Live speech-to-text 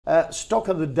Stock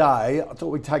of the day, I thought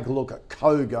we'd take a look at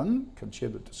Kogan,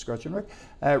 consumer discretionary.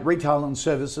 Retail and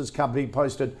services company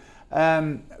posted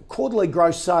quarterly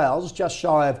gross sales just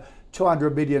shy of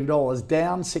 $200 million,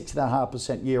 down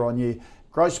 6.5% year on year.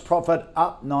 Gross profit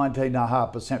up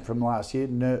 19.5% from last year,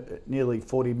 nearly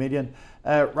 40 million.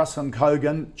 Ruslan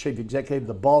Kogan, chief executive,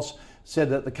 the boss, said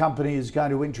that the company is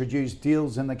going to introduce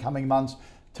deals in the coming months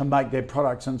to make their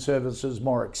products and services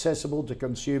more accessible to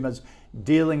consumers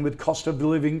dealing with cost of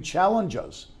living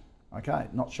challenges. Okay,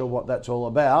 not sure what that's all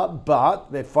about,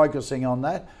 but they're focusing on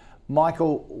that.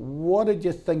 Michael, what did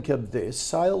you think of this?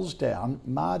 Sales down,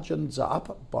 margins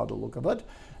up by the look of it.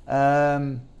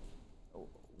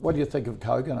 What do you think of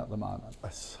Kogan at the moment? I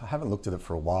haven't looked at it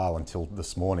for a while until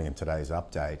this morning in today's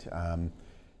update.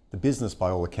 The business, by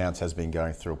all accounts, has been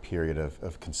going through a period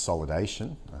of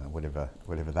consolidation, whatever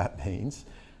that means.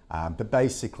 But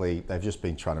basically, they've just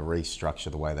been trying to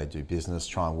restructure the way they do business,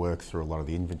 try and work through a lot of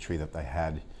the inventory that they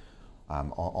had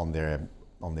on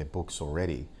their books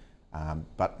already.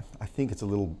 But I think it's a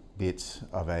little bit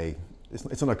of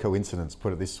it's not a coincidence,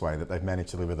 put it this way, that they've managed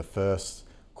to deliver the first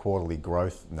quarterly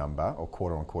growth number or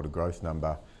quarter-on-quarter growth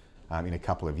number in a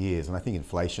couple of years. And I think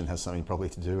inflation has something probably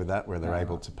to do with that, where they're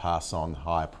able to pass on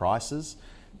higher prices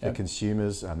to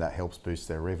consumers, and that helps boost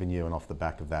their revenue, and off the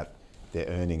back of that, their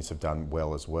earnings have done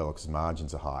well as well because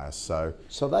margins are higher. So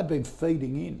they've been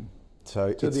feeding in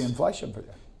to the inflation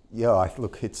figure. Yeah, I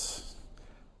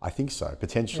think so,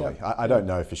 potentially. Yeah. I don't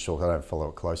know for sure, I don't follow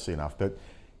it closely enough, but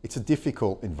it's a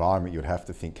difficult environment, you'd have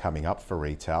to think, coming up for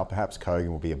retail. Perhaps Kogan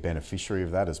will be a beneficiary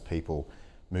of that as people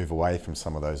move away from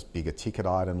some of those bigger ticket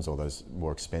items or those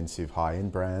more expensive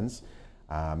high-end brands.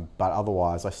 But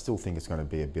otherwise, I still think it's going to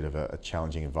be a bit of a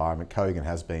challenging environment. Kogan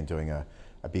has been doing a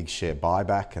big share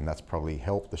buyback, and that's probably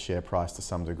helped the share price to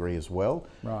some degree as well.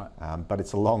 Right. But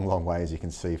it's a long, long way, as you can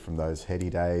see from those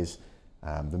heady days.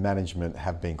 The management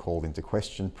have been called into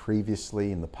question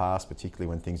previously in the past, particularly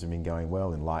when things have been going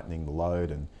well, in lightening the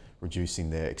load and reducing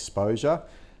their exposure.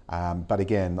 But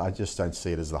again, I just don't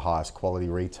see it as the highest quality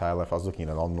retailer. If I was looking at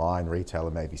an online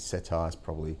retailer, maybe Seta is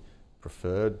probably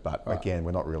preferred, but again,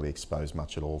 we're not really exposed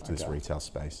much at all to this retail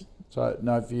space. So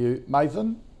no for you.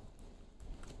 Mathan?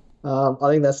 I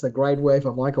think that's a great way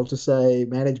for Michael to say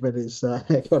management is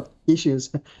got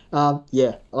issues.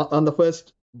 Yeah, on the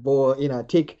first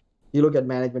tick, you look at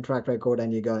management track record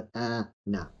and you go,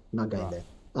 no, not going there.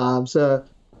 So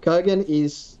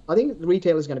Kogan I think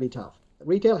retail is going to be tough.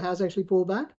 Retail has actually pulled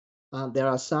back. There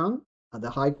are some, the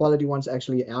high quality ones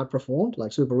actually outperformed,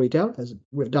 like super retail, as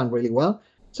we've done really well.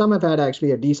 Some have had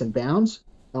actually a decent bounce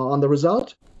on the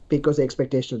result because the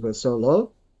expectations were so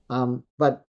low.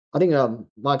 But I think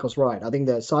Michael's right. I think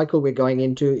the cycle we're going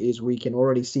into is we can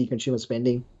already see consumer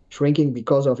spending shrinking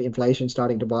because of inflation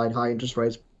starting to bite, high interest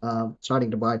rates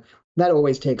starting to bite. That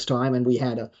always takes time, and we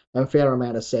had a fair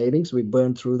amount of savings. We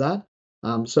burned through that.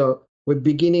 So we're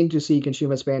beginning to see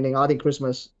consumer spending. I think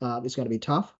Christmas is going to be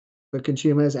tough for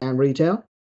consumers and retail,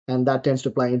 and that tends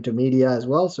to play into media as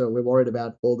well. So we're worried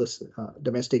about all this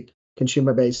domestic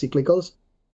consumer-based cyclicals.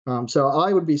 So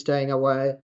I would be staying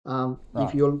away.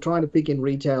 If you're trying to pick in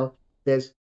retail,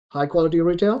 there's high quality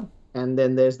retail, and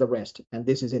then there's the rest, and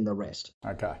this is in the rest.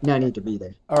 Okay. No need to be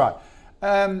there. All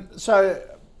right. So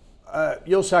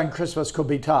you're saying Christmas could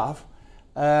be tough.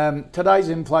 Today's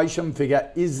inflation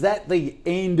figure, is that the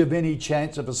end of any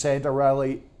chance of a Santa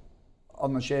rally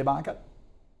on the share market?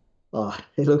 Oh,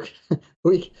 look,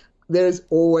 there's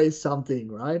always something,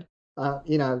 right?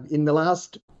 In the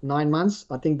last 9 months,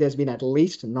 I think there's been at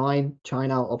least 9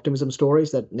 China optimism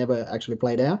stories that never actually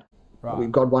played out. Right.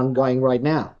 We've got one going right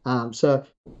now. So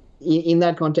in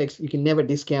that context, you can never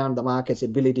discount the market's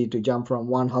ability to jump from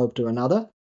one hope to another.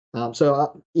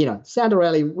 Santa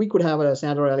rally, we could have a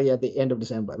Santa rally at the end of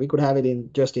December. We could have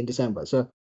it just in December. So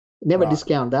never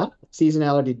discount that.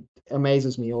 Seasonality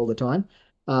amazes me all the time.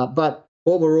 But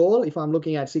overall, if I'm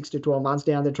looking at 6 to 12 months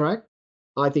down the track,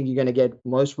 I think you're going to get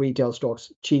most retail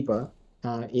stocks cheaper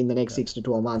in the next 6 to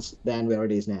 12 months than where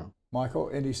it is now. Michael,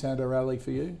 any Santa rally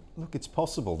for you? Look, it's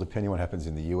possible, depending on what happens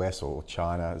in the US or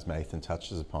China, as Mathan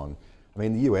touches upon. I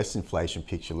mean, the US inflation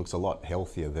picture looks a lot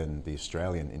healthier than the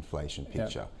Australian inflation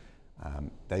picture.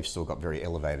 They've still got very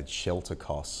elevated shelter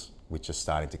costs, which are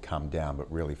starting to come down, but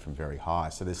really from very high.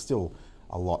 So there's still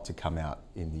a lot to come out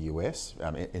in the US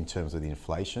in terms of the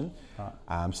inflation.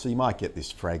 Right. So you might get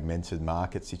this fragmented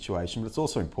market situation, but it's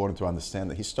also important to understand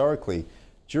that historically,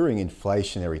 during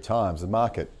inflationary times, the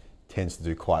market tends to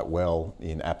do quite well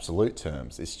in absolute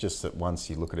terms. It's just that once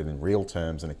you look at it in real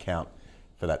terms and account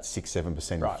for that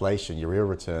 6-7% inflation, your real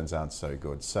returns aren't so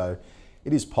good. So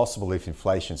it is possible if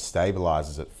inflation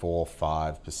stabilises at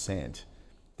 4-5%,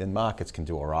 then markets can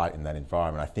do all right in that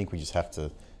environment. I think we just have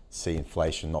to see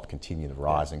inflation not continue to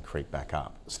rise and creep back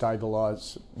up.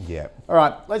 Stabilise. Yeah. All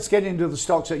right, let's get into the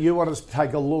stocks that you want us to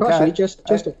take a look Actually, at.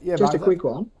 just a quick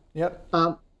one. Yep.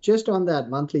 Just on that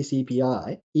monthly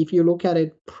CPI, if you look at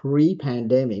it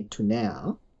pre-pandemic to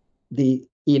now,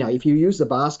 if you use the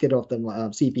basket of the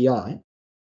CPI,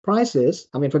 prices,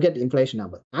 I mean, forget the inflation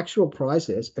number, actual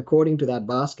prices, according to that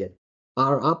basket,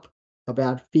 are up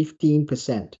about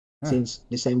 15% since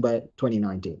December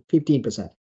 2019, 15%.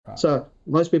 Right. So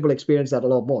most people experience that a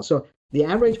lot more. So the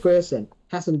average person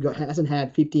hasn't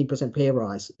had 15% pay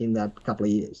rise in that couple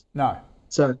of years. No.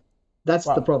 So that's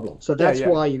the problem. So that's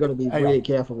why you've got to be really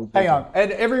careful with Hang on.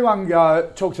 And everyone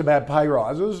talks about pay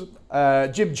rises.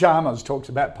 Jim Chalmers talks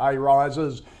about pay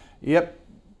rises. Yep.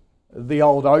 The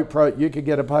old Oprah, you can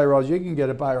get a pay rise, you can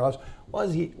get a pay rise.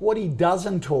 What he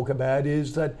doesn't talk about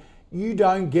is that you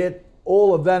don't get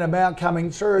all of that amount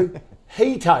coming through.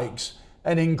 He takes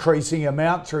an increasing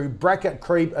amount through bracket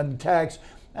creep and tax.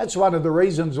 That's one of the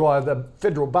reasons why the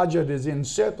federal budget is in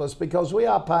surplus, because we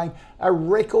are paying a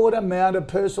record amount of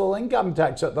personal income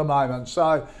tax at the moment.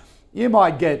 So you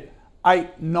might get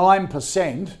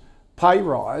 8-9% pay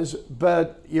rise,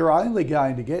 but you're only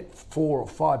going to get 4 or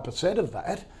 5% of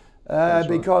that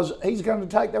because he's going to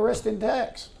take the rest in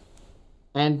tax.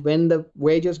 And when the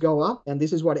wages go up, and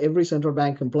this is what every central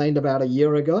bank complained about a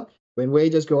year ago, when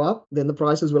wages go up, then the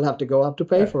prices will have to go up to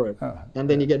pay for it. And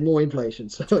then you get more inflation.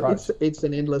 So it's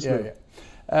an endless loop.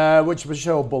 Which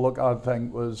Michelle Bullock, I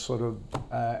think, was sort of,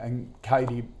 and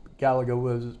Katie Gallagher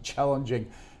was challenging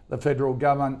the federal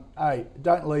government. Hey,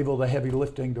 don't leave all the heavy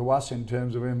lifting to us in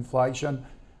terms of inflation.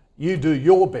 You do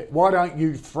your bit. Why don't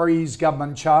you freeze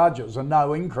government charges and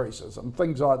no increases and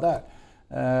things like that?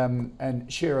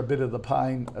 And share a bit of the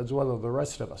pain as well as the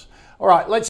rest of us. All right, let's